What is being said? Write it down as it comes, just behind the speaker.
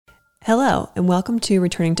Hello, and welcome to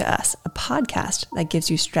Returning to Us, a podcast that gives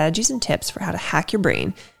you strategies and tips for how to hack your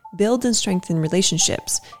brain, build and strengthen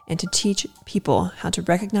relationships, and to teach people how to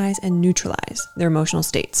recognize and neutralize their emotional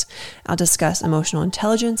states. I'll discuss emotional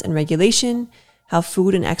intelligence and regulation, how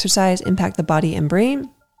food and exercise impact the body and brain,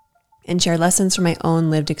 and share lessons from my own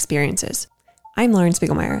lived experiences. I'm Lauren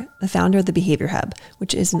Spiegelmeier, the founder of the Behavior Hub,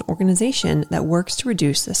 which is an organization that works to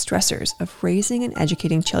reduce the stressors of raising and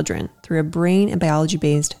educating children through a brain and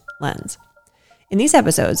biology-based lens. In these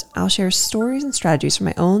episodes, I'll share stories and strategies from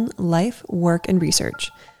my own life, work, and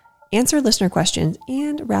research, answer listener questions,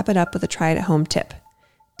 and wrap it up with a try-it-at-home tip.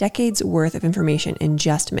 Decades worth of information in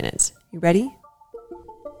just minutes. You ready?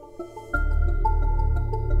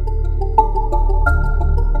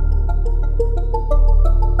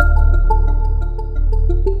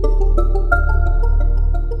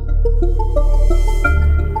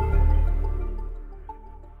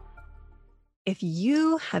 If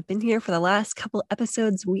you have been here for the last couple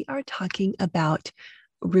episodes, we are talking about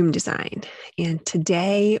room design. And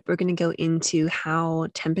today we're going to go into how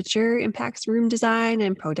temperature impacts room design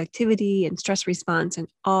and productivity and stress response and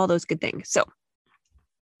all those good things. So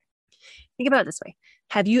think about it this way.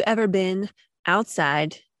 Have you ever been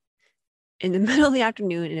outside in the middle of the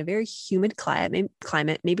afternoon in a very humid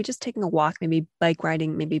climate, maybe just taking a walk, maybe bike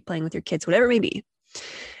riding, maybe playing with your kids, whatever it may be.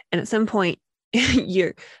 And at some point,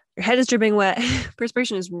 your head is dripping wet,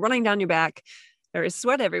 perspiration is running down your back, there is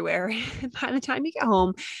sweat everywhere. And by the time you get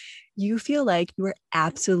home, you feel like you are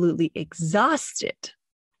absolutely exhausted.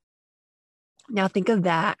 Now think of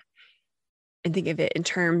that and think of it in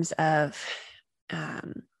terms of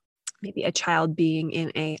maybe a child being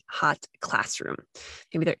in a hot classroom.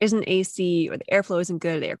 Maybe there isn't AC or the airflow isn't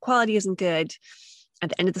good, or the air quality isn't good. At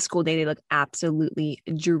the end of the school day, they look absolutely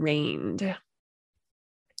drained.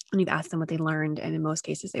 And you've asked them what they learned, and in most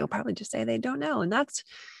cases, they will probably just say they don't know. And that's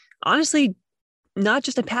honestly not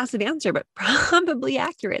just a passive answer, but probably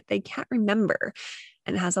accurate. They can't remember,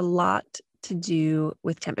 and it has a lot to do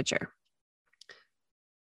with temperature.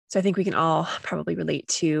 So I think we can all probably relate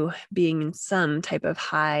to being in some type of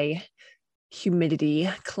high humidity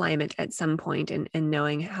climate at some point and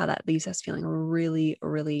knowing how that leaves us feeling really,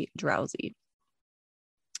 really drowsy.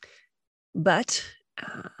 But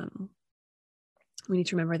we need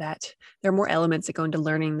to remember that there are more elements that go into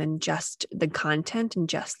learning than just the content and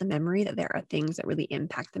just the memory, that there are things that really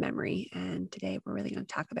impact the memory. And today we're really going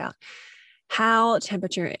to talk about how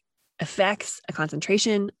temperature affects a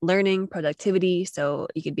concentration, learning, productivity. So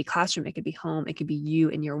it could be classroom, it could be home, it could be you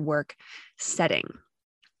in your work setting.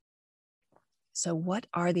 So what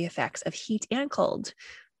are the effects of heat and cold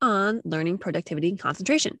on learning, productivity, and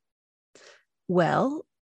concentration? Well,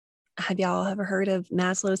 have y'all ever heard of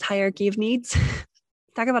Maslow's hierarchy of needs?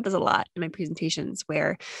 I talk about this a lot in my presentations,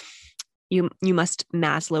 where you must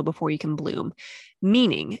Maslow before you can bloom,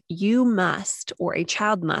 meaning you must, or a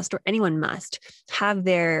child must, or anyone must have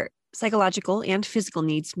their psychological and physical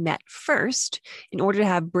needs met first in order to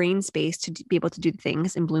have brain space to be able to do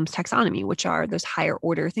things in Bloom's taxonomy, which are those higher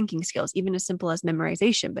order thinking skills, even as simple as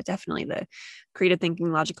memorization, but definitely the creative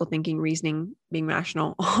thinking, logical thinking, reasoning, being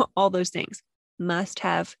rational, all those things must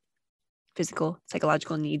have physical,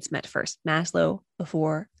 psychological needs met first. Maslow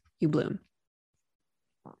before you bloom.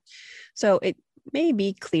 So it may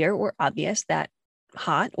be clear or obvious that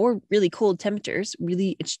hot or really cold temperatures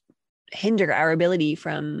really hinder our ability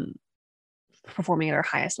from performing at our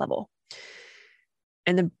highest level.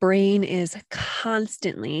 And the brain is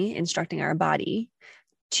constantly instructing our body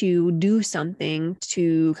to do something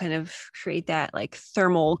to kind of create that like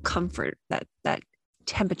thermal comfort, that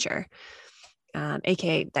temperature.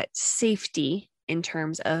 AKA that safety in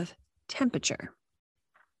terms of temperature.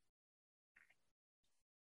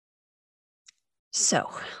 So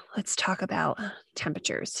let's talk about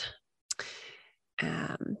temperatures.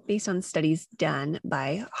 Based on studies done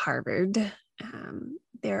by Harvard, if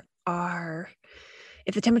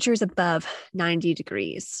the temperature is above 90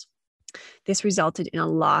 degrees, this resulted in a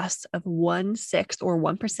loss of 1/6 or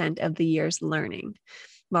 1% of the year's learning,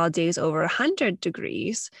 while days over 100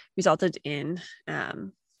 degrees resulted in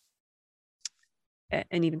an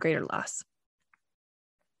even greater loss.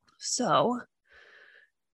 So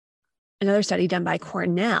another study done by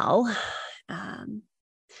Cornell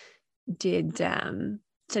did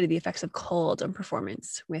study the effects of cold on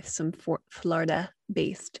performance with some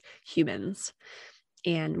Florida-based humans.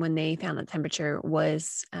 And when they found that temperature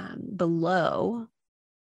was below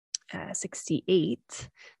 68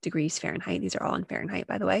 degrees Fahrenheit, these are all in Fahrenheit,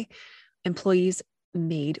 by the way, employees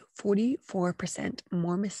made 44%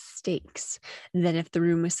 more mistakes than if the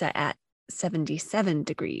room was set at 77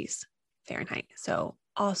 degrees Fahrenheit. So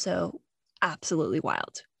also absolutely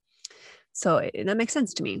wild. So that makes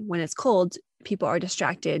sense to me. When it's cold, people are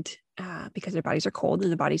distracted because their bodies are cold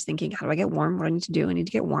and the body's thinking, how do I get warm? What do I need to do? I need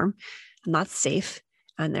to get warm. I'm not safe.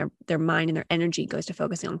 And their mind and their energy goes to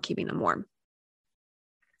focusing on keeping them warm.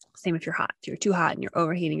 Same if you're hot. If you're too hot and you're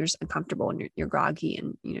overheating, you're just uncomfortable and you're groggy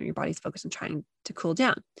and your body's focused on trying to cool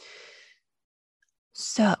down.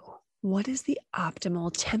 So what is the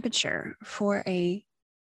optimal temperature for a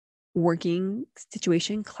working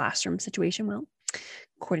situation, classroom situation? Well,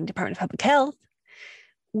 according to Department of Public Health,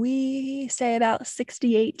 we say about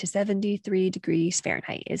 68 to 73 degrees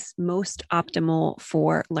Fahrenheit is most optimal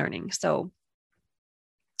for learning. So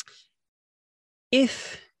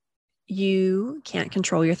if you can't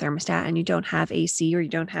control your thermostat and you don't have AC or you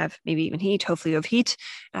don't have maybe even heat, hopefully you have heat,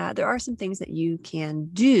 there are some things that you can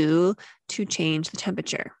do to change the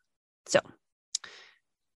temperature. So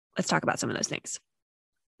let's talk about some of those things.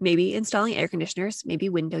 Maybe installing air conditioners, maybe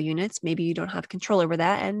window units, maybe you don't have control over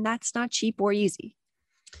that, and that's not cheap or easy.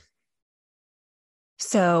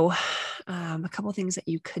 So a couple of things that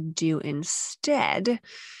you could do instead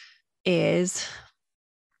is,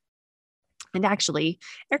 and actually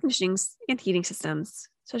air conditioning and heating systems,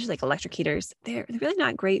 especially like electric heaters, they're really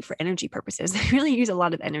not great for energy purposes. They really use a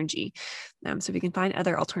lot of energy. So if you can find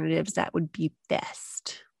other alternatives, that would be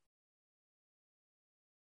best.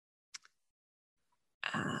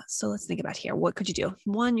 So let's think about here. What could you do?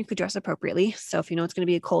 One, you could dress appropriately. So if you know it's going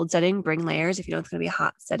to be a cold setting, bring layers. If you know it's going to be a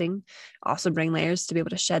hot setting, also bring layers to be able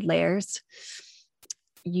to shed layers.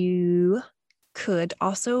 You could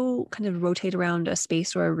also kind of rotate around a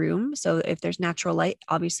space or a room. So if there's natural light,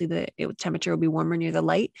 obviously the temperature will be warmer near the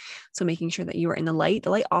light. So making sure that you are in the light. The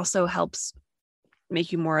light also helps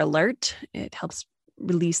make you more alert. It helps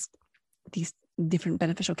release these different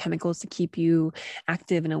beneficial chemicals to keep you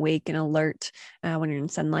active and awake and alert when you're in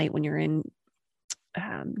sunlight. When you're in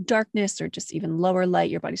darkness or just even lower light,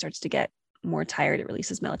 your body starts to get more tired. It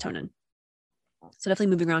releases melatonin. So definitely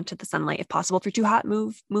moving around to the sunlight. If possible, if you're too hot,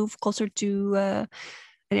 move closer to an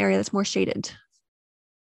area that's more shaded.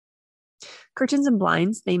 Curtains and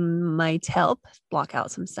blinds, they might help block out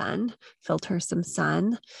some sun, filter some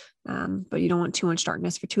sun, but you don't want too much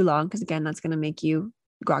darkness for too long because, again, that's going to make you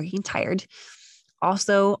groggy and tired.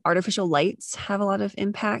 Also, artificial lights have a lot of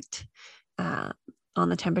impact on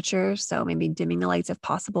the temperature. So maybe dimming the lights if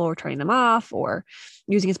possible or turning them off or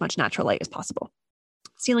using as much natural light as possible.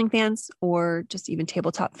 Ceiling fans or just even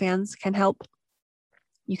tabletop fans can help.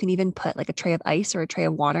 You can even put like a tray of ice or a tray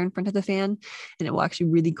of water in front of the fan, and it will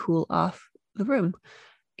actually really cool off the room.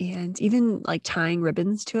 And even like tying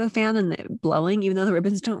ribbons to a fan and blowing, even though the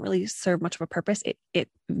ribbons don't really serve much of a purpose, it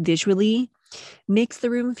visually makes the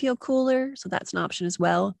room feel cooler. So that's an option as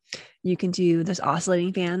well. You can do those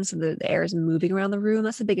oscillating fans so the air is moving around the room.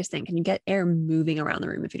 That's the biggest thing. Can you get air moving around the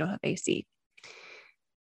room if you don't have AC?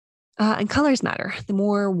 And colors matter. The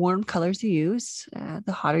more warm colors you use,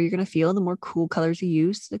 the hotter you're going to feel. The more cool colors you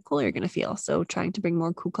use, the cooler you're going to feel. So trying to bring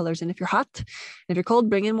more cool colors in if you're hot. And if you're cold,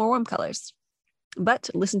 bring in more warm colors. But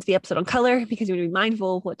listen to the episode on color because you want to be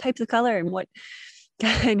mindful of what types of color and what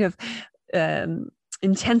kind of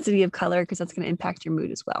intensity of color, because that's going to impact your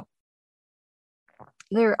mood as well.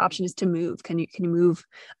 Another option is to move. Can you move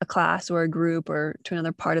a class or a group or to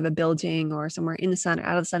another part of a building or somewhere in the sun or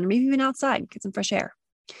out of the sun, or maybe even outside, get some fresh air.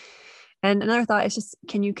 And another thought is just,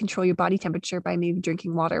 can you control your body temperature by maybe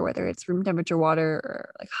drinking water, whether it's room temperature water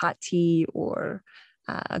or like hot tea or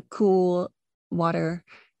cool water,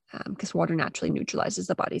 because water naturally neutralizes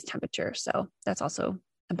the body's temperature. So that's also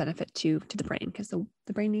a benefit to the brain because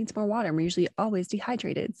the brain needs more water. And we're usually always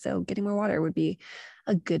dehydrated. So getting more water would be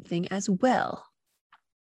a good thing as well.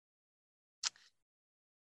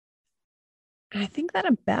 And I think that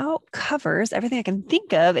about covers everything I can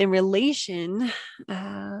think of in relation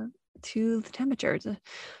to the temperature. It's a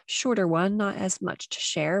shorter one, not as much to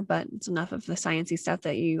share, but it's enough of the sciencey stuff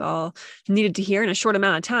that you all needed to hear in a short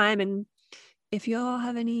amount of time. And if you all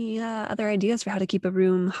have any other ideas for how to keep a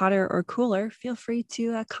room hotter or cooler, feel free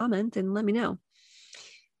to comment and let me know.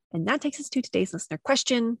 And that takes us to today's listener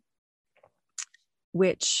question,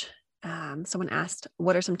 which someone asked,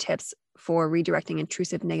 what are some tips for redirecting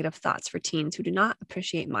intrusive negative thoughts for teens who do not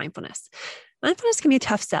appreciate mindfulness? Mindfulness can be a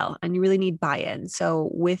tough sell and you really need buy-in.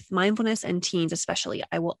 So with mindfulness and teens especially,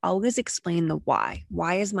 I will always explain the why.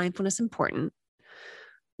 Why is mindfulness important?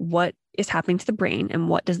 What is happening to the brain and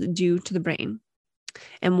what does it do to the brain?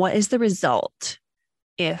 And what is the result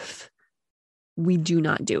if we do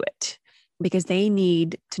not do it? Because they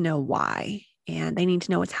need to know why. And they need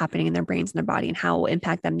to know what's happening in their brains and their body and how it will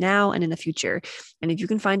impact them now and in the future. And if you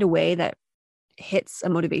can find a way that hits a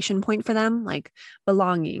motivation point for them, like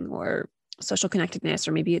belonging or social connectedness,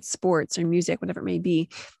 or maybe it's sports or music, whatever it may be,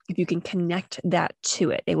 if you can connect that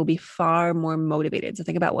to it, they will be far more motivated. So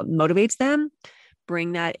think about what motivates them,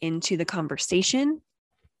 bring that into the conversation,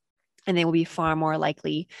 and they will be far more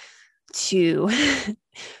likely to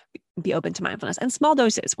be open to mindfulness. And small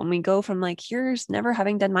doses, when we go from like, here's never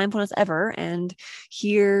having done mindfulness ever, and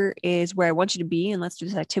here is where I want you to be, and let's do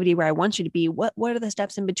this activity where I want you to be, what are the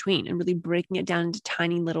steps in between, and really breaking it down into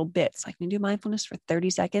tiny little bits. Like, we do mindfulness for 30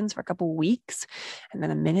 seconds for a couple of weeks, and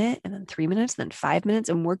then a minute, and then 3 minutes, and then 5 minutes,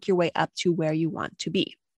 and work your way up to where you want to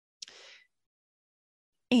be.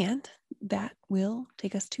 And that will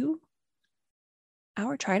take us to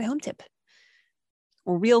our try at home tip,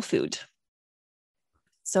 or real food.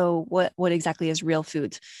 So what exactly is real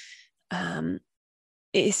food?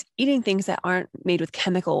 Is eating things that aren't made with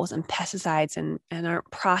chemicals and pesticides and aren't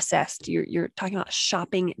processed. You're talking about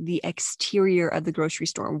shopping the exterior of the grocery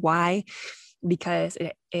store. Why? Because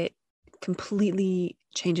it completely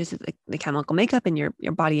changes the chemical makeup in your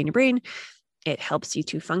body and your brain. It helps you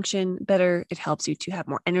to function better. It helps you to have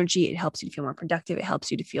more energy. It helps you to feel more productive. It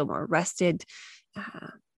helps you to feel more rested.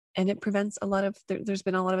 And it prevents there's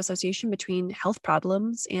been a lot of association between health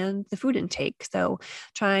problems and the food intake. So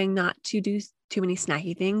trying not to do too many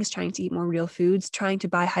snacky things, trying to eat more real foods, trying to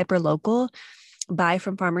buy hyper local, buy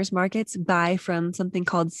from farmers markets, buy from something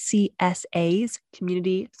called CSAs,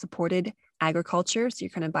 community supported agriculture. So you're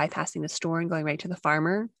kind of bypassing the store and going right to the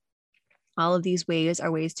farmer. All of these ways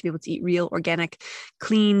are ways to be able to eat real, organic,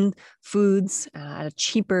 clean foods at a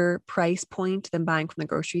cheaper price point than buying from the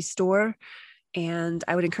grocery store. And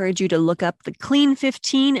I would encourage you to look up the Clean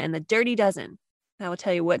 15 and the Dirty Dozen. That will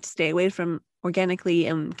tell you what to stay away from organically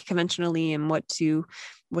and conventionally, and what's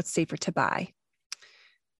safer to buy.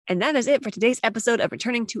 And that is it for today's episode of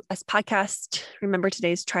Returning to Us podcast. Remember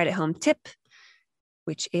today's try it at home tip,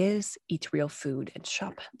 which is eat real food and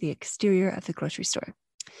shop the exterior of the grocery store.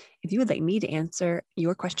 If you would like me to answer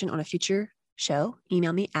your question on a future show,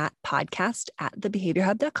 email me at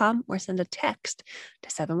podcast@thebehaviorhub.com or send a text to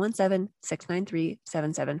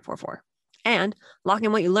 717-693-7744. And lock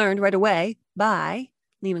in what you learned right away by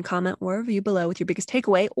leaving a comment or a review below with your biggest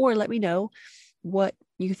takeaway, or let me know what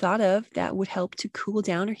you thought of that would help to cool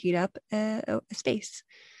down or heat up a space.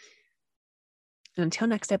 And until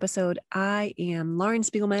next episode, I am Lauren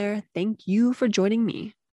Spiegelmeier. Thank you for joining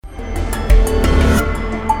me.